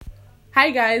Hi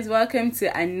guys, welcome to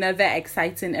another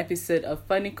exciting episode of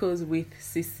Funicles with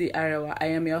Sisi Arawa. I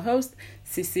am your host,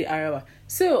 Sisi Arawa.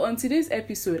 So on today's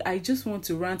episode, I just want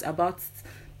to rant about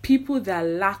people that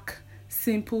lack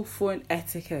simple phone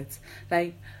etiquette.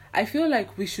 I feel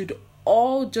like we should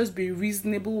all just be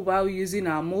reasonable while using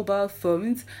our mobile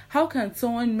phones. How can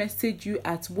someone message you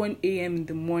at 1 a.m. in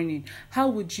the morning? How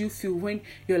would you feel when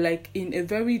you're in a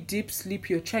very deep sleep,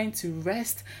 you're trying to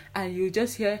rest and you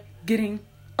just hear getting,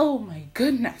 oh my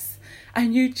goodness,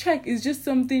 and you check, it's just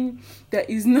something that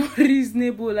is not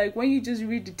reasonable. When you just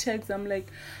read the text, I'm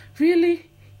like, really?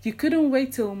 You couldn't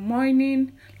wait till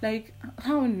morning?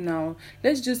 How now?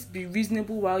 Let's just be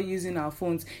reasonable while using our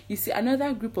phones. You see,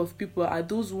 another group of people are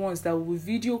those ones that will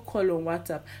video call on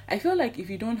WhatsApp. I feel like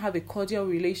if you don't have a cordial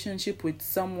relationship with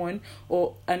someone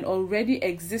or an already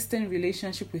existing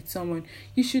relationship with someone,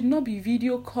 you should not be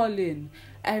video calling.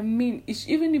 Even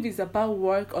if it's about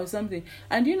work or something.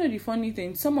 And the funny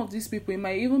thing, some of these people, it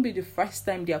might even be the first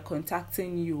time they are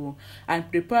contacting you, and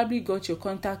they probably got your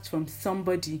contact from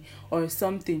somebody or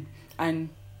something, and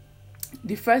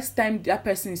the first time that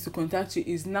person is to contact you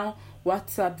is now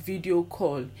WhatsApp video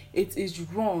call. It is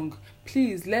wrong.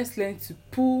 Please, let's learn to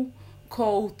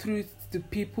call through to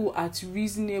people at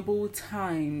reasonable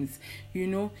times.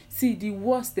 See, the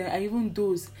worst there are even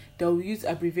those that will use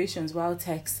abbreviations while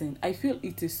texting. I feel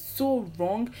it is so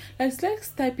wrong. Let's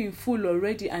type in full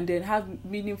already and then have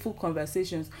meaningful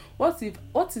conversations. What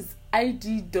is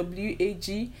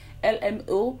IDWAG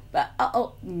LMO? But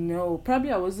no,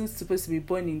 probably I wasn't supposed to be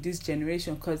born in this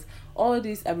generation, because all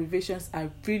these abbreviations are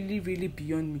really, really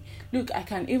beyond me. Look, I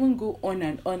can even go on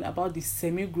and on about the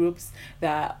semi-groups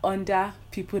that are under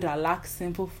people that lack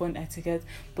simple phone etiquette,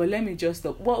 but let me just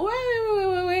stop.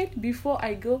 Wait. Before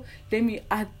I go, let me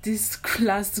add this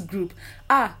class group.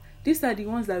 These are the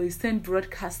ones that will send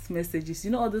broadcast messages.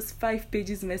 All those 5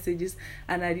 pages messages,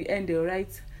 and at the end they'll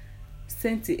write,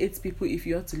 send to 8 people if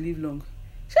you want to live long.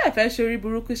 Because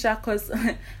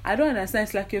I don't understand.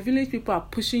 It's like your village people are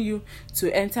pushing you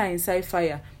to enter inside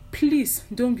fire. Please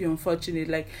don't be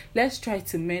unfortunate. Let's try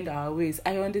to mend our ways.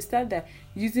 I understand that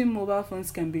using mobile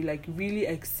phones can be really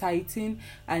exciting,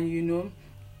 and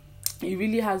it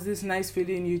really has this nice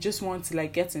feeling. You just want to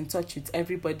get in touch with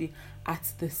everybody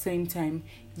at the same time.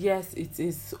 Yes, it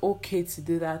is okay to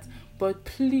do that, but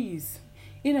please,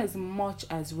 in as much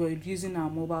as we're using our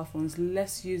mobile phones,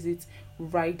 let's use it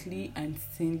rightly and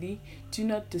sanely. Do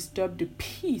not disturb the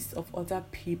peace of other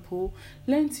people.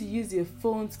 Learn to use your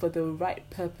phones for the right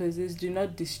purposes. Do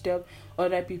not disturb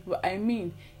other people.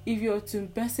 If you're to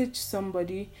message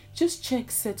somebody, just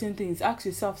check certain things. Ask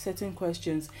yourself certain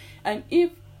questions. And if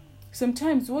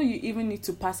sometimes what you even need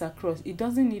to pass across, it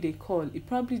doesn't need a call. It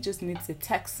probably just needs a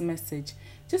text message.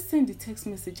 Just send the text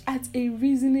message at a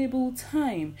reasonable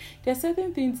time. There are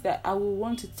certain things that I will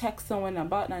want to text someone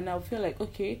about, and I'll feel like,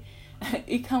 okay,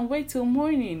 it can wait till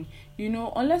morning.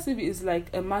 Unless if it's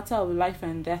a matter of life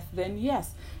and death, then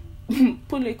yes,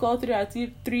 pull a call through at 3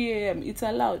 a.m. It's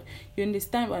allowed. You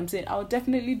understand what I'm saying? I'll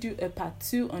definitely do a part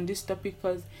 2 on this topic,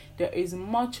 because there is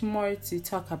much more to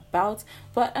talk about.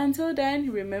 But until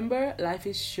then, remember, life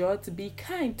is short. Be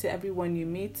kind to everyone you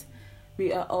meet.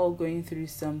 We are all going through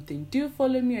something. Do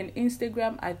follow me on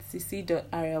Instagram at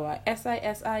sisi.arawa,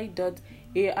 sisi.arewa.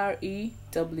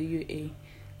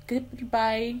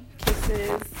 Goodbye.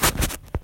 Kisses.